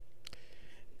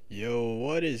Yo,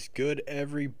 what is good,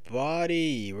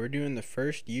 everybody? We're doing the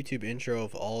first YouTube intro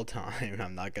of all time.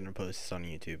 I'm not gonna post this on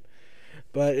YouTube,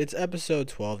 but it's episode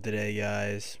 12 today,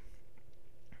 guys.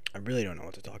 I really don't know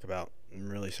what to talk about. I'm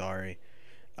really sorry.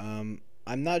 I'm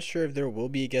not sure if there will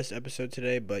be a guest episode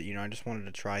today, but I just wanted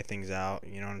to try things out.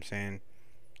 You know what I'm saying?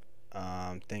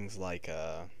 Things like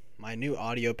my new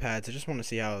audio pads. I just want to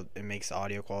see how it makes the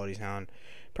audio quality sound.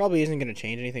 Probably isn't gonna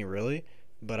change anything really,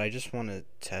 but I just want to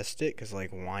test it because,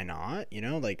 like, why not?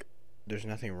 There's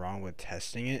nothing wrong with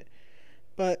testing it.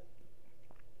 But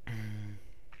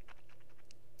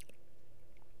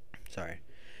sorry.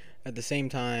 At the same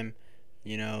time,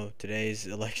 today's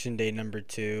election day number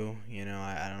 2.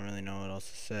 I don't really know what else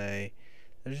to say.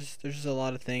 There's just a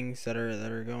lot of things that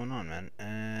are going on, man,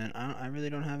 and I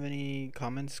really don't have any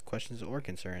comments, questions, or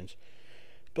concerns.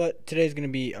 But today's gonna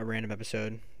be a random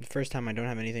episode. The first time I don't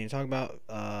have anything to talk about.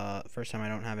 First time I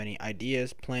don't have any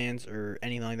ideas, plans, or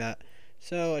anything like that.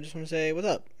 So I just want to say, what's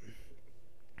up?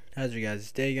 How's your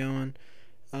guys' day going?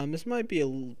 This might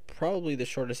be probably the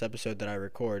shortest episode that I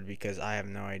record because I have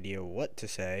no idea what to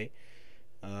say.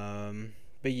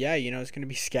 But yeah, it's gonna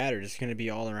be scattered. It's gonna be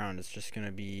all around. It's just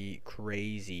gonna be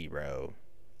crazy, bro.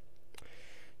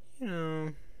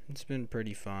 It's been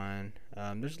pretty fun.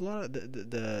 There's a lot of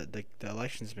the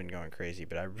election's been going crazy,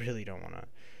 but I really don't wanna.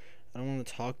 I don't want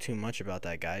to talk too much about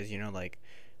that, guys. Like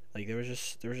there was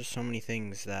just so many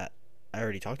things that I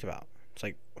already talked about. It's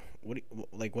like,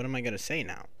 what am I gonna say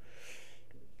now?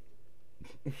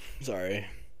 Sorry.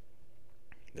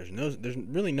 There's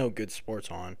really no good sports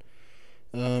on.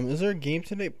 Is there a game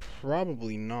today?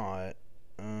 Probably not.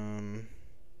 Um,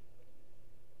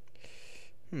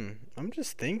 I'm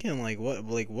just thinking,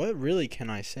 what really can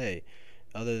I say,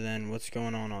 other than what's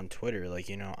going on Twitter?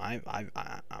 I'm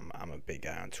a big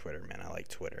guy on Twitter, man. I like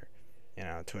Twitter.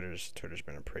 Twitter's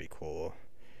been a pretty cool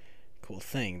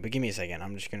thing. But give me a second.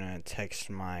 I'm just gonna text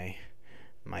my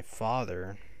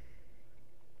father.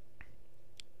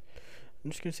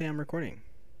 I'm just gonna say I'm recording.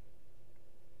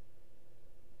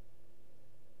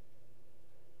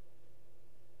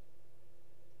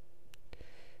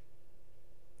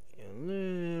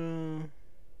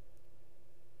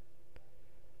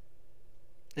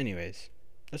 Anyways,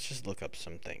 let's just look up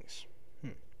some things.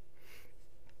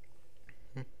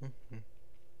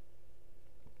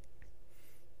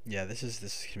 Yeah, this is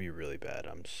gonna be really bad.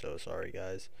 I'm so sorry,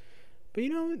 guys. But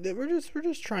we're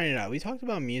just trying it out. We talked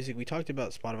about music. We talked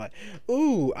about Spotify.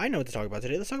 Ooh, I know what to talk about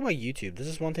today. Let's talk about YouTube. This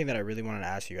is one thing that I really wanted to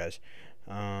ask you guys.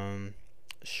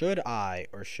 Should I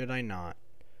or should I not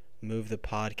move the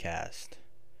podcast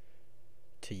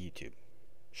to YouTube?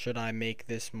 Should I make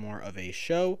this more of a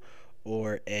show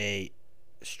or a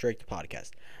strict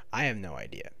podcast? I have no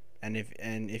idea. And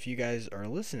if you guys are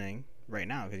listening right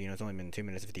now, because it's only been 2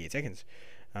 minutes and 58 seconds,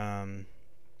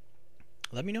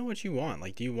 let me know what you want.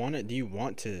 Like, do you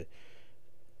want to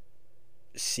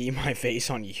see my face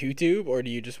on YouTube, or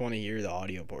do you just want to hear the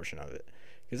audio portion of it?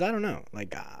 Because I don't know.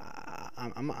 Like,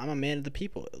 I'm a man of the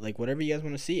people. Like, whatever you guys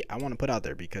want to see, I want to put out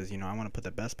there because I want to put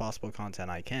the best possible content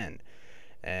I can,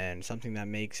 and something that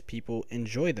makes people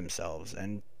enjoy themselves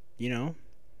and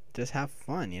just have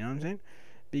fun. You know what I'm saying?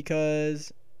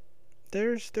 Because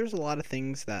there's a lot of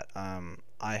things that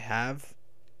I have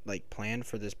like planned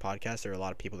for this podcast. There are a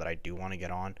lot of people that I do want to get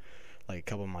on, like a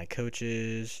couple of my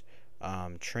coaches,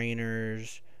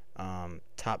 trainers,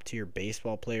 top tier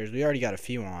baseball players. We already got a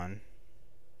few on,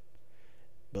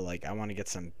 but like I want to get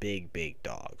some big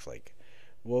dogs. Like,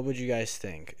 what would you guys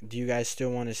think? Do you guys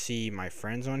still want to see my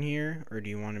friends on here, or do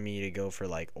you want me to go for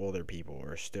like older people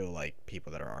or still like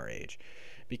people that are our age?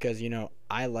 Because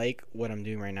I like what I'm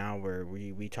doing right now, where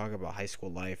we talk about high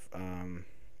school life.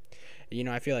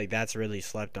 I feel like that's really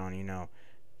slept on,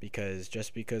 because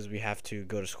just because we have to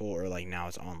go to school, or like now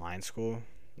it's online school,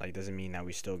 like doesn't mean that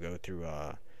we still go through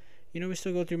we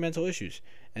still go through mental issues.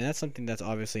 And that's something that's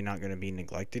obviously not going to be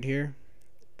neglected here.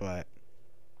 But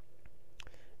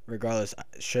regardless,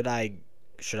 should I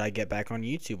get back on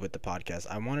YouTube with the podcast?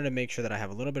 I wanted to make sure that I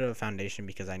have a little bit of a foundation,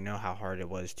 because I know how hard it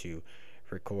was to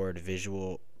record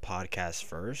visual podcasts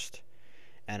first.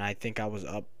 And I think I was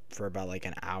up for about like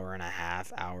an hour and a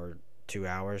half, 2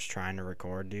 hours trying to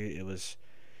record, dude. It was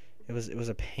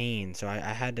a pain. So I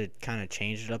had to kind of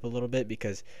change it up a little bit,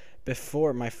 because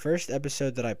before, my first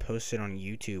episode that I posted on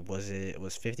YouTube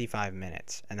was 55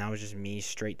 minutes, and that was just me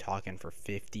straight talking for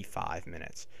 55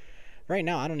 minutes. Right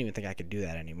now, I don't even think I could do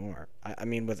that anymore. I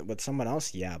mean, with someone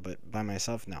else, yeah, but by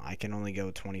myself, no. I can only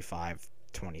go 25,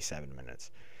 27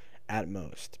 minutes at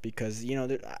most, because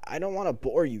I don't want to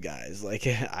bore you guys. Like,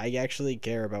 I actually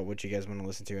care about what you guys want to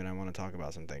listen to, and I want to talk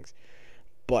about some things.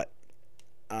 But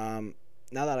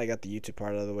now that I got the YouTube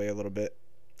part out of the way a little bit,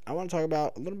 I want to talk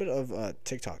about a little bit of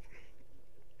TikTok.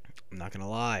 I'm not gonna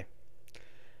lie,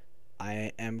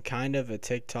 I am kind of a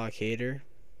TikTok hater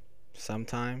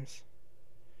sometimes,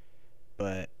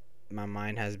 but my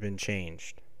mind has been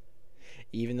changed.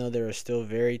 Even though there are still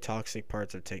very toxic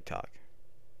parts of TikTok,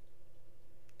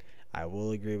 I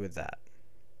will agree with that.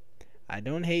 I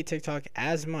don't hate TikTok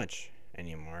as much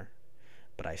anymore,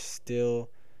 but I still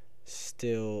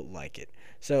like it.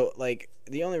 So like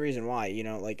the only reason why,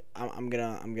 like I'm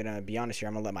gonna be honest here.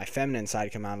 I'm gonna let my feminine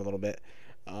side come out a little bit.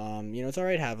 It's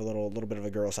alright to have a little bit of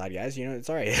a girl side, guys. It's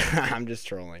alright. I'm just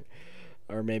trolling,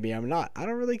 or maybe I'm not. I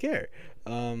don't really care.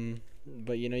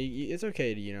 But it's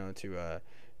okay to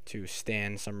to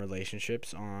stand some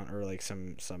relationships on, or like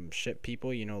some shit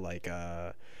people.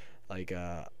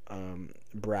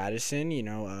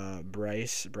 Bradison.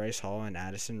 Bryce Hall and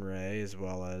Addison Rae, as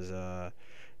well as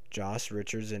Josh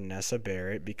Richards and Nessa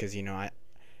Barrett, because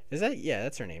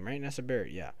that's her name, right? Nessa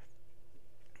Barrett, yeah.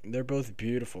 They're both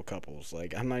beautiful couples.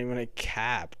 Like, I'm not even gonna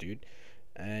cap, dude.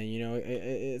 And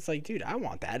it's like, dude, I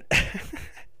want that.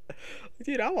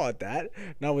 Dude, I want that.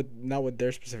 Not with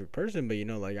their specific person, but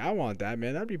like, I want that,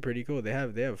 man. That'd be pretty cool. They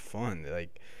have fun.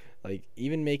 Like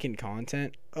even making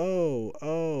content.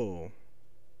 Oh.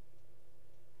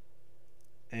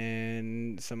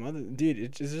 And some other dude,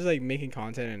 it's just like making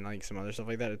content and like some other stuff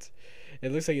like that.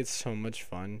 It looks like it's so much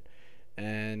fun,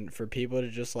 and for people to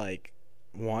just like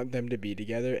want them to be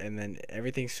together, and then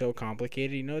everything's so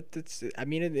complicated.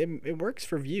 It works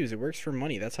for views, it works for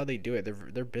money. That's how they do it.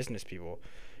 They're business people.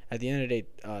 At the end of the day,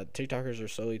 TikTokers are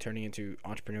slowly turning into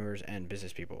entrepreneurs and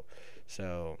business people.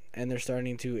 So, and they're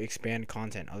starting to expand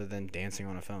content other than dancing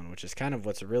on a phone, which is kind of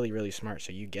what's really, really smart.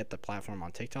 So you get the platform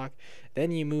on TikTok,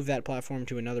 then you move that platform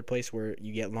to another place where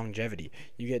you get longevity.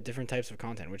 You get different types of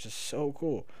content, which is so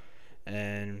cool.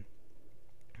 And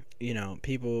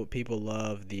people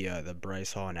love the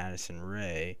Bryce Hall and Addison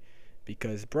Rae,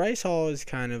 because Bryce Hall is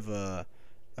kind of a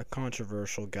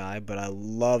controversial guy, but I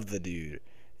love the dude.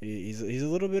 He's a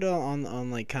little bit on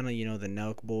like kind of the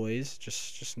Nelk boys,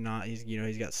 just not.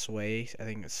 He's got Sway. I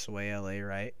think it's Sway LA,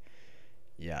 right?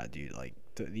 Yeah, dude. Like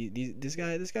this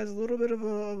guy's a little bit of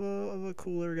a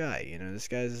cooler guy. This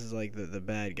guy's like the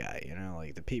bad guy.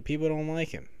 Like the people don't like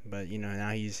him, but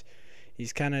now he's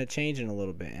kind of changing a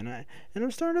little bit, and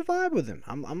I'm starting to vibe with him.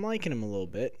 I'm liking him a little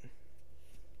bit.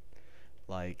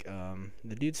 Like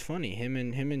the dude's funny. Him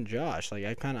and Josh. Like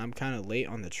I'm kind of late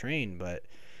on the train, but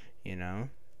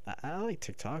I like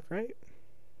TikTok, right?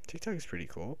 TikTok is pretty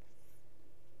cool.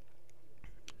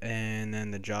 And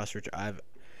then the Josh Richard,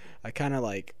 I kind of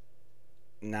like,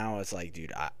 now it's like,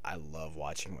 dude, I love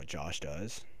watching what Josh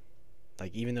does.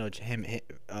 Like, even though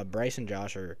Bryce and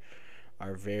Josh are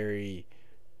very,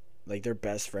 like, they're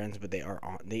best friends, but they are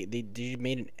on. They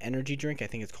made an energy drink. I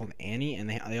think it's called Annie, and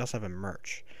they also have a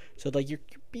merch. So like you're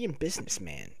being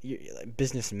businessman. You're like,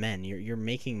 businessmen. You're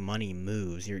making money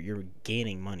moves. You're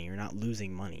gaining money. You're not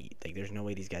losing money. Like, there's no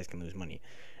way these guys can lose money.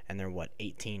 And they're what,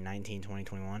 18, 19, 20,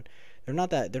 21? They're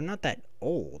not that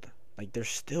old. Like, they're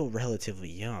still relatively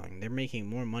young. They're making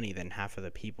more money than half of the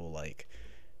people like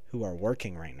who are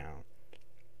working right now.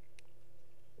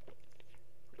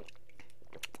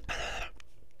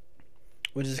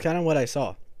 Which is kind of what I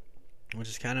saw. Which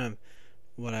is kind of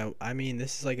what I mean,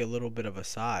 this is like a little bit of a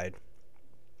side,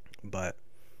 but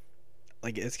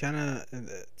like it's kind of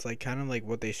like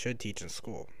what they should teach in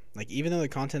school. Like, even though the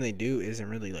content they do isn't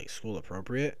really like school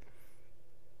appropriate,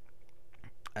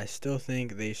 I still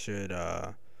think they should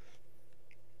I'm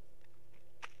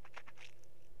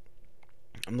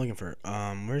looking for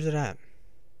where's it at?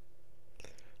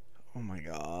 Oh my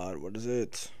god, what is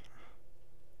it?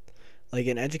 Like,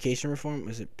 an education reform,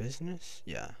 was it business?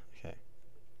 Yeah, okay.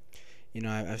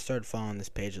 I've started following this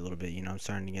page a little bit. I'm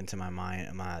starting to get into the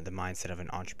mindset of an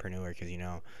entrepreneur, because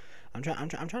I'm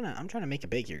trying to make it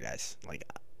big here, guys. Like,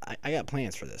 I got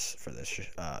plans for this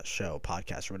show,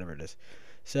 podcast, or whatever it is.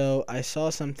 So I saw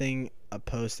a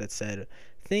post that said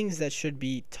things that should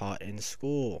be taught in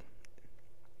school.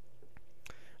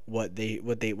 What we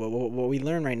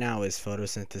learn right now is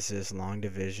photosynthesis, long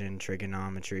division,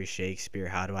 trigonometry, Shakespeare,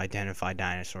 how to identify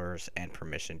dinosaurs, and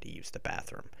permission to use the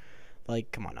bathroom.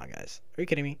 Like, come on now, guys. Are you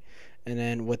kidding me? And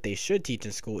then what they should teach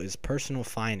in school is personal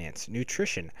finance,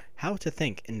 nutrition, how to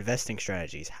think, investing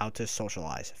strategies, how to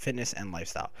socialize, fitness, and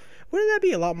lifestyle. Wouldn't that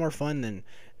be a lot more fun than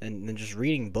just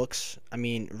reading books? I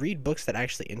mean, read books that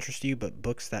actually interest you, but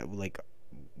books that like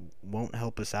won't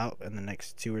help us out in the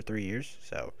next 2 or 3 years.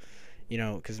 So,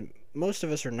 because most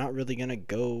of us are not really gonna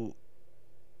go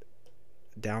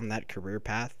down that career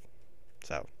path,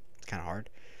 so it's kind of hard.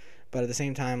 But at the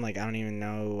same time, like, I don't even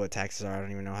know what taxes are. I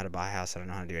don't even know how to buy a house. I don't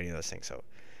know how to do any of those things. So,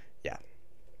 yeah.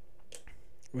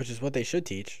 Which is what they should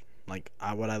teach. Like,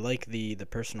 what I like the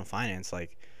personal finance,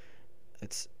 like,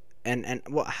 it's and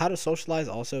well, how to socialize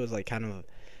also is like kind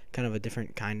of a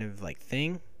different kind of like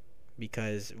thing,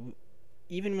 because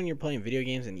even when you're playing video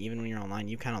games and even when you're online,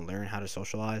 you kind of learn how to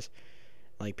socialize.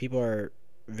 Like, people are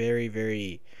very,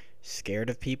 very scared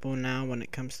of people now when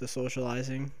it comes to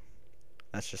socializing.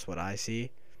 That's just what I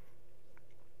see.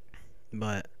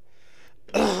 But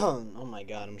oh my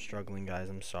god, I'm struggling, guys.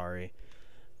 I'm sorry.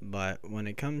 But when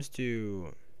it comes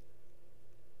to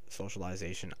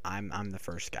socialization, I'm the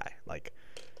first guy. Like,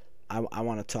 I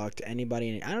want to talk to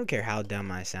anybody, and I don't care how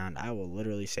dumb I sound. I will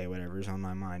literally say whatever's on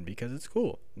my mind because it's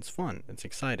cool. It's fun. It's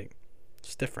exciting.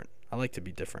 It's different. I like to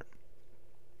be different.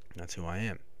 That's who I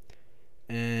am.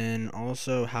 And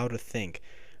also how to think.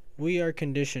 We are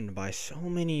conditioned by so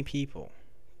many people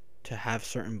to have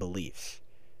certain beliefs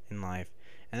in life,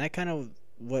 and that kind of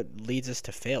what leads us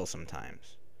to fail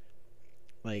sometimes.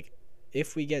 Like,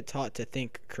 if we get taught to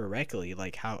think correctly,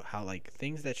 like how like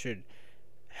things that should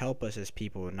help us as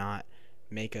people, not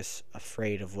make us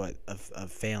afraid of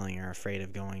of failing or afraid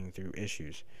of going through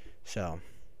issues. So,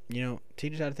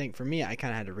 teach us how to think. For me, I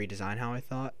kind of had to redesign how I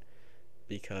thought,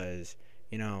 because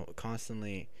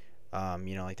constantly,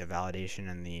 like the validation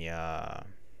and the I'm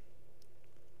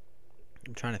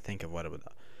trying to think of what it would.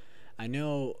 I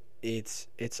know it's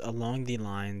along the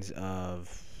lines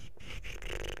of.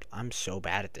 I'm so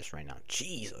bad at this right now.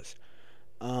 Jesus.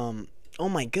 Oh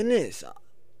my goodness.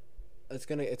 It's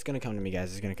gonna come to me,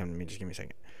 guys. It's gonna come to me. Just give me a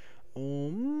second.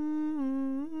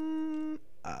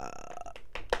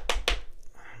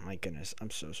 My goodness.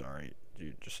 I'm so sorry,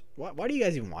 dude. Just why do you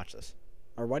guys even watch this,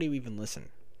 or why do you even listen?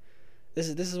 This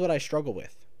is what I struggle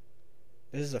with.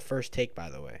 This is a first take, by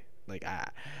the way. Like, I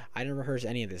never rehearsed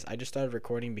any of this. I just started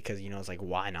recording because it's like,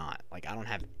 why not? Like, I don't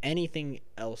have anything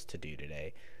else to do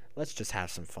today. Let's just have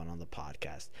some fun on the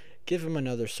podcast. Give them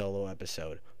another solo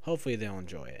episode. Hopefully they'll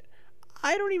enjoy it.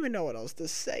 I don't even know what else to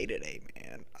say today,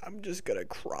 man. I'm just gonna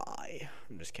cry.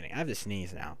 I'm just kidding. I have to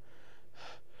sneeze now.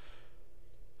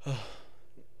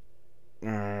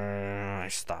 I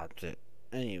stopped it.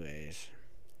 Anyways,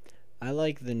 I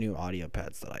like the new audio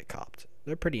pads that I copped.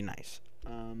 They're pretty nice.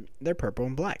 They're purple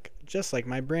and black, just like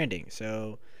my branding.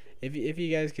 So, if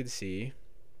you guys could see,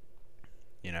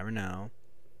 you never know.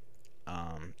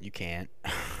 You can't.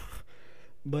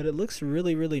 But it looks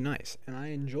really, really nice, and I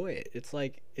enjoy it. It's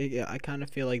like, I kind of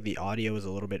feel like the audio is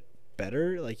a little bit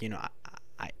better. Like,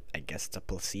 I guess it's a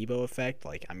placebo effect.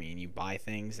 Like, I mean, you buy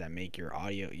things that make your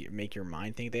make your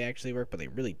mind think they actually work, but they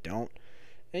really don't.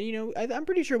 And, I'm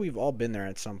pretty sure we've all been there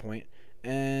at some point.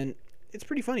 And it's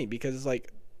pretty funny because it's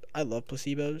like, I love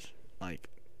placebos. Like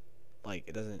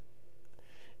it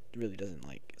really doesn't,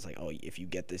 like, it's like, oh, if you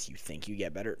get this, you think you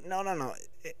get better. No.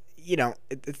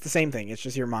 It's the same thing. It's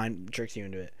just your mind tricks you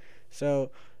into it.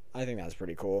 So I think that's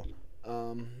pretty cool.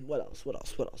 What else? I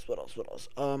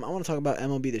want to talk about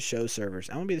MLB The Show servers.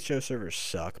 MLB The Show servers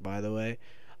suck, by the way.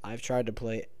 I've tried to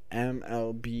play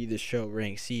MLB The Show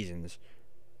ranked seasons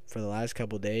for the last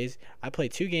couple days. I play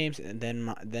 2 games, and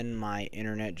then my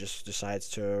internet just decides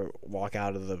to walk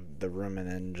out of the room and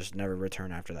then just never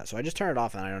return after that. So I just turn it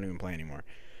off and I don't even play anymore.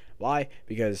 Why?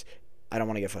 Because I don't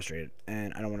want to get frustrated,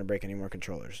 and I don't want to break any more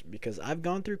controllers, because I've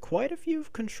gone through quite a few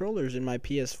controllers in my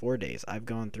PS4 days. I've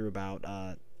gone through about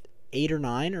 8 or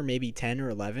 9 or maybe 10 or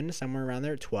 11, somewhere around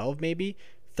there, 12 maybe,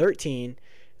 13.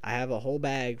 I have a whole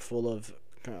bag full of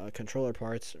controller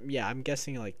parts. Yeah, I'm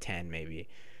guessing like 10 maybe.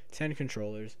 10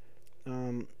 controllers.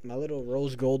 My little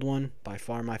rose gold one, by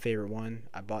far my favorite one.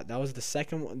 That was the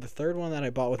third one that I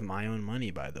bought with my own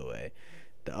money, by the way.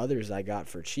 The others I got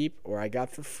for cheap or I got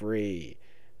for free.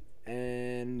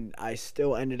 And I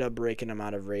still ended up breaking them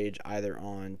out of rage either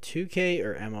on 2K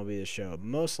or MLB The Show.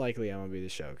 Most likely MLB The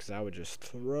Show, because I would just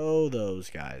throw those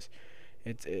guys.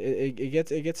 It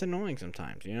gets annoying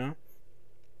sometimes,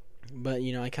 But,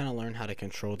 I kind of learned how to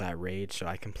control that rage, so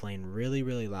I complain really,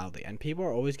 really loudly. And people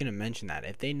are always going to mention that.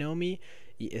 If they know me,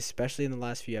 especially in the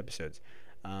last few episodes,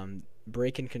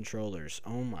 breaking controllers.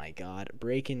 Oh my god.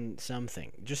 Breaking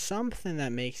something. Just something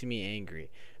that makes me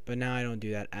angry. But now I don't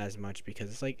do that as much because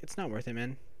it's like, it's not worth it,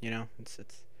 man.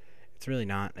 It's really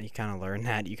not. You kind of learn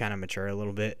that. You kind of mature a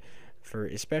little bit,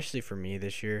 especially for me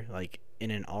this year, like in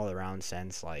an all-around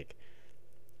sense. Like,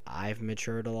 I've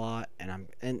matured a lot,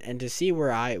 and to see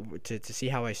to see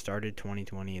how I started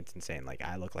 2020, it's insane. Like,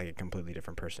 I look like a completely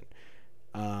different person.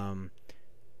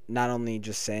 Not only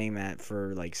just saying that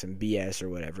for like some BS or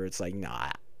whatever, it's like,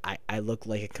 nah, I look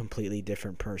like a completely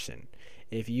different person.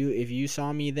 If you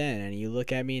saw me then and you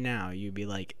look at me now, you'd be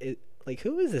like, Like,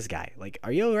 who is this guy? Like,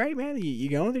 are you alright, man? You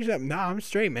going through something? Nah, I'm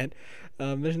straight, man.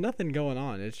 There's nothing going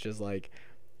on. It's just like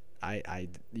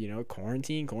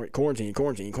quarantine.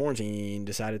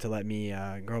 Decided to let me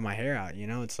grow my hair out.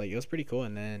 It's like it was pretty cool.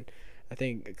 And then I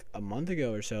think a month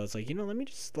ago or so, it's like let me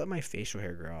just let my facial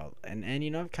hair grow out. And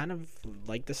I've kind of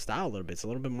like the style a little bit. It's a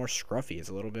little bit more scruffy. It's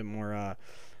a little bit more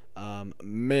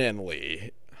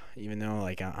manly. Even though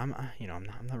like I'm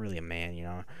not really a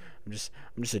man. I'm just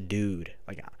a dude.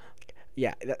 Like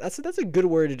yeah, that's a good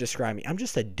word to describe me. I'm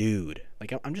just a dude.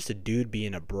 Like I'm just a dude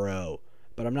being a bro,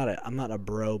 but I'm not a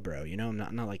bro. I'm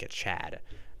not like a Chad.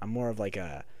 I'm more of like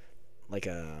a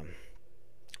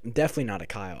definitely not a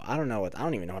Kyle. I don't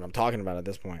even know what I'm talking about at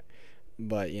this point.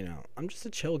 But I'm just a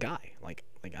chill guy. Like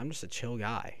I'm just a chill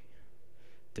guy.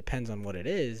 Depends on what it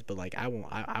is, but like I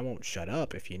won't shut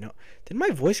up if you know. Did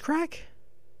my voice crack?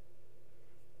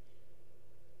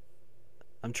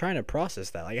 I'm trying to process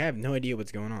that. Like I have no idea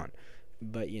what's going on.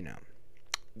 But yeah.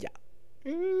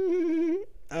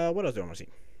 What else do I want to see?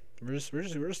 We're just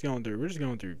going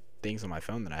through things on my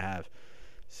phone that I have.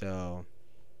 So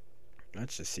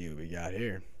let's just see what we got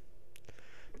here.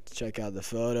 Let's check out the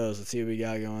photos. Let's see what we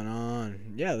got going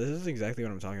on. Yeah, this is exactly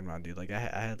what I'm talking about, dude. Like I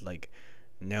had like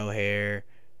no hair,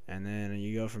 and then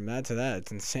you go from that to that.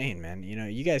 It's insane, man.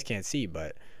 You guys can't see,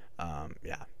 but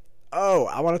yeah. Oh,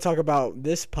 I want to talk about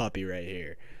this puppy right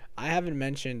here. I haven't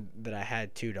mentioned that I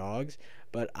had 2 dogs,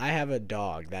 but I have a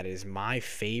dog that is my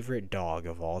favorite dog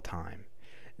of all time.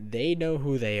 They know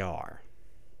who they are.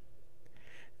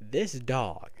 This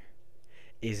dog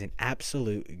is an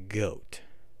absolute goat.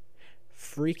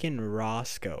 Freaking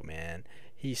Roscoe, man.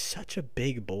 He's such a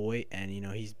big boy, and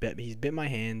he's bit my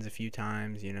hands a few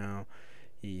times.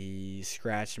 He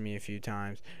scratched me a few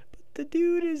times. The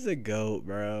dude is a goat,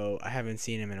 bro. I haven't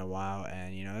seen him in a while,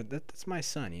 and that's my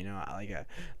son.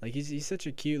 Like he's such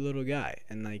a cute little guy,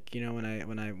 and like when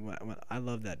I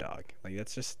love that dog. Like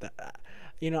that's just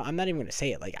I'm not even gonna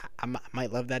say it. Like I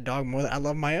might love that dog more than I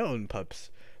love my own pups,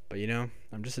 but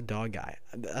I'm just a dog guy.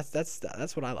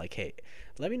 That's what I like. Hey,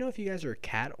 let me know if you guys are a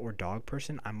cat or dog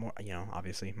person. I'm more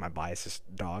obviously my bias is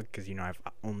dog because I've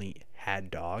only had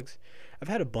dogs. I've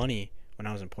had a bunny when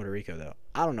I was in Puerto Rico though.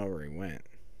 I don't know where he went.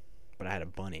 But I had a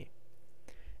bunny.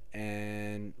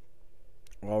 And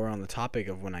while we're on the topic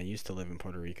of when I used to live in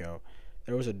Puerto Rico,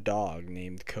 there was a dog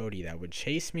named Cody that would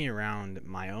chase me around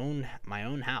my own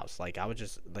house. Like I was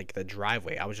just like the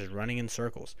driveway. I was just running in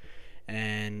circles.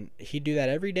 And he'd do that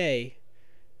every day,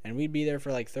 and we'd be there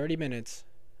for like 30 minutes.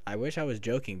 I wish I was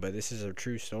joking, but this is a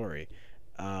true story.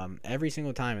 Every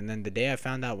single time. And then the day I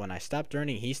found out when I stopped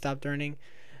earning, he stopped earning.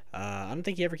 I don't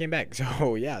think he ever came back.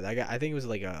 So yeah, that guy. I think it was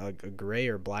like a gray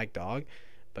or black dog,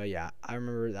 but yeah, I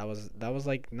remember that was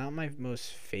like not my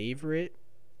most favorite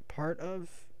part of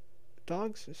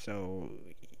dogs. So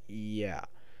yeah,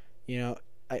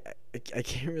 I I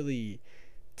can't really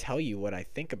tell you what I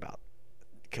think about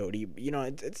Cody.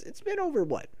 It's been over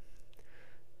what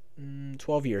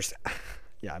 12 years.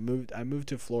 Yeah, I moved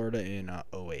to Florida in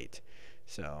 08,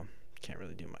 so can't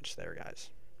really do much there, guys.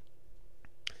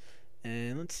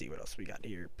 And let's see what else we got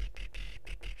here.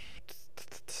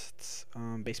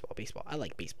 Baseball. I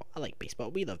like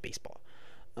baseball. We love baseball.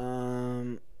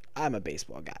 I'm a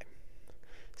baseball guy.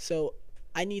 So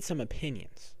I need some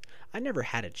opinions. I never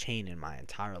had a chain in my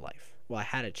entire life. Well, I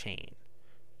had a chain,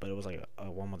 but it was like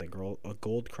a one with a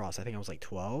gold cross. I think I was like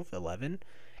 12, 11.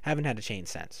 Haven't had a chain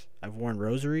since. I've worn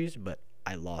rosaries, but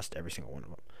I lost every single one of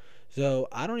them. So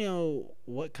I don't know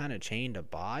what kind of chain to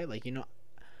buy. Like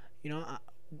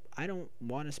I don't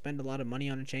want to spend a lot of money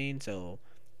on a chain, so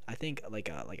I think like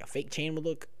a fake chain would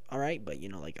look all right, but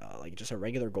like just a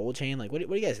regular gold chain. Like what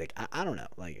do you guys think? I don't know.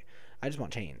 Like I just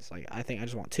want chains. Like I think I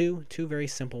just want two very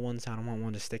simple ones. I don't want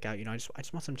one to stick out. I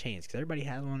just want some chains because everybody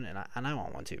has one, and I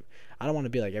want one too. I don't want to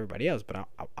be like everybody else, but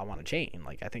I want a chain.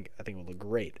 Like I think it would look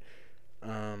great.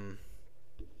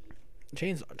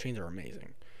 Chains are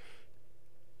amazing.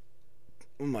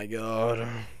 Oh my god.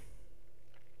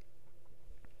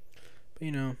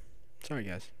 But sorry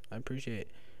guys. I appreciate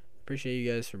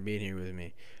you guys for being here with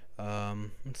me.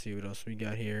 Let's see what else we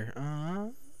got here. Yeah,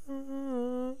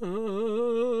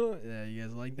 you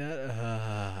guys like that?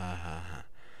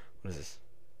 What is this?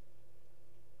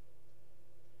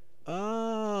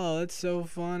 Oh, that's so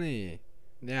funny.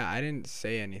 Yeah, I didn't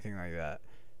say anything like that.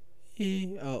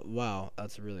 Oh, wow,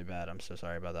 that's really bad. I'm so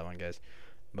sorry about that one, guys.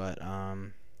 But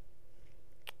I'm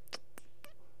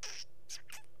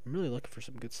really looking for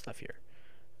some good stuff here.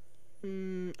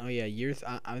 Oh yeah, this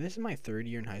is my 3rd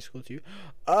year in high school too.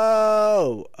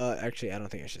 Oh, actually, I don't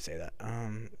think I should say that.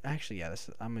 Actually, yeah,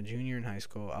 I'm a junior in high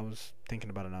school. I was thinking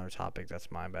about another topic.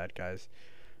 That's my bad, guys.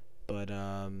 But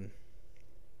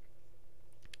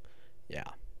Yeah.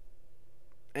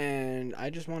 And I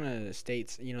just want to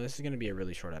state, this is going to be a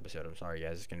really short episode. I'm sorry,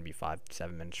 guys. It's going to be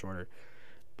 5-7 minutes shorter.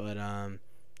 But,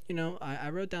 I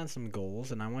wrote down some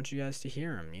goals, and I want you guys to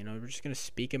hear them. We're just going to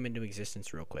speak them into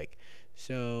existence real quick.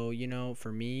 So,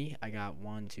 for me, I got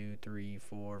 1, 2, 3,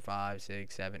 4, 5,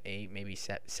 6, 7, 8, maybe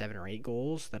 7 or 8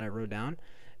 goals that I wrote down.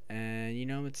 And,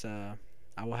 it's, I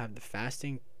will have the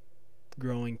fasting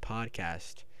growing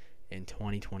podcast in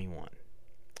 2021.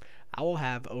 I will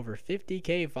have over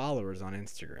 50K followers on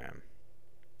Instagram.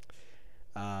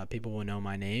 People will know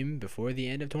my name before the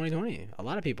end of 2020. A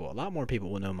lot more people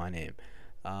will know my name.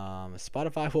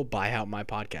 Spotify will buy out my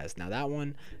podcast. Now that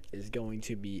one is going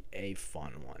to be a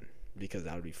fun one because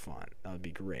that would be fun. That would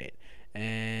be great.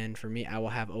 And for me, I will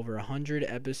have over 100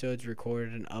 episodes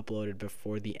recorded and uploaded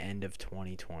before the end of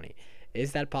 2020.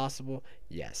 Is that possible?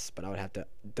 Yes, but I would have to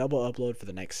double upload for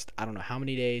the next, I don't know how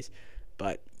many days.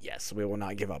 But yes, we will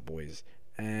not give up, boys.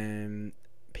 And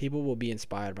people will be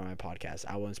inspired by my podcast.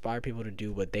 I will inspire people to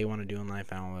do what they want to do in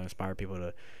life. I will inspire people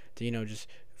to just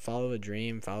follow a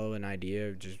dream, follow an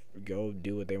idea, just go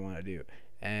do what they want to do.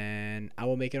 And I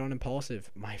will make it on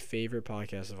Impulsive, my favorite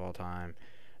podcast of all time.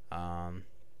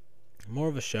 More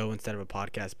of a show instead of a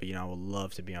podcast, but I would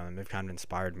love to be on them. They've kind of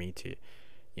inspired me to,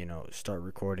 start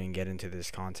recording, get into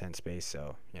this content space.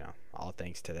 So, all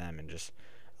thanks to them and just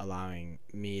allowing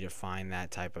me to find that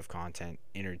type of content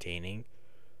entertaining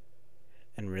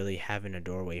and really having a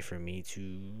doorway for me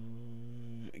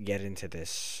to get into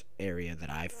this area that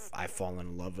I've fallen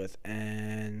in love with.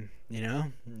 And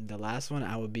the last one,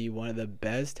 I would be one of the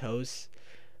best hosts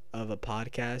of a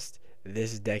podcast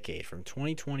this decade, from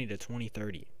 2020 to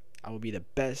 2030. I will be the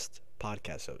best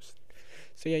podcast host.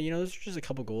 So yeah, those are just a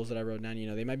couple goals that I wrote down.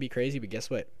 They might be crazy, but guess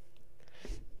what,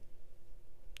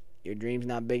 your dream's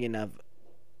not big enough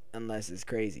unless it's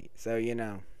crazy. So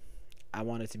I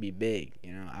want it to be big.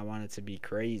 I want it to be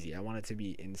crazy. I want it to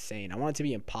be insane. I want it to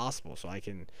be impossible, so I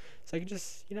can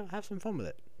just have some fun with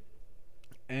it.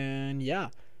 And yeah,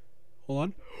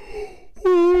 hold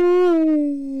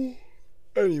on.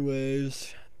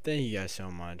 Anyways, thank you guys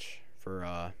so much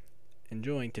for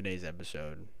enjoying today's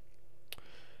episode.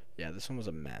 Yeah, this one was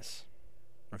a mess.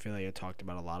 I feel like I talked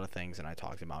about a lot of things, and I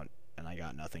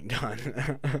got nothing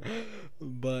done.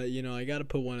 But I gotta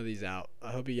put one of these out.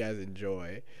 I hope you guys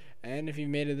enjoy. And if you've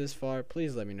made it this far,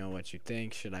 please let me know what you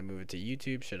think. Should I move it to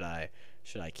YouTube? Should I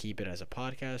keep it as a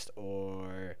podcast,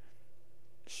 or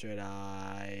should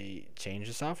I change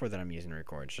the software that I'm using to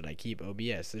record? Should I keep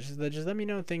OBS? Just let me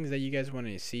know things that you guys want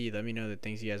to see. Let me know the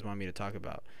things you guys want me to talk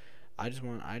about. I just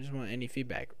want any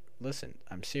feedback. Listen,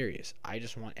 I'm serious. I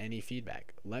just want any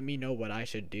feedback. Let me know what I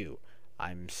should do.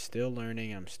 I'm still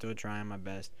learning. I'm still trying my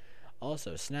best.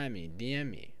 Also, snap me, DM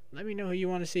me. Let me know who you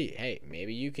want to see. Hey,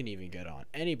 maybe you can even get on.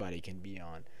 Anybody can be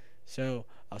on. So,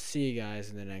 I'll see you guys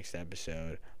in the next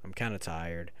episode. I'm kind of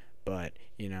tired, but,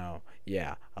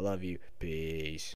 yeah, I love you. Peace.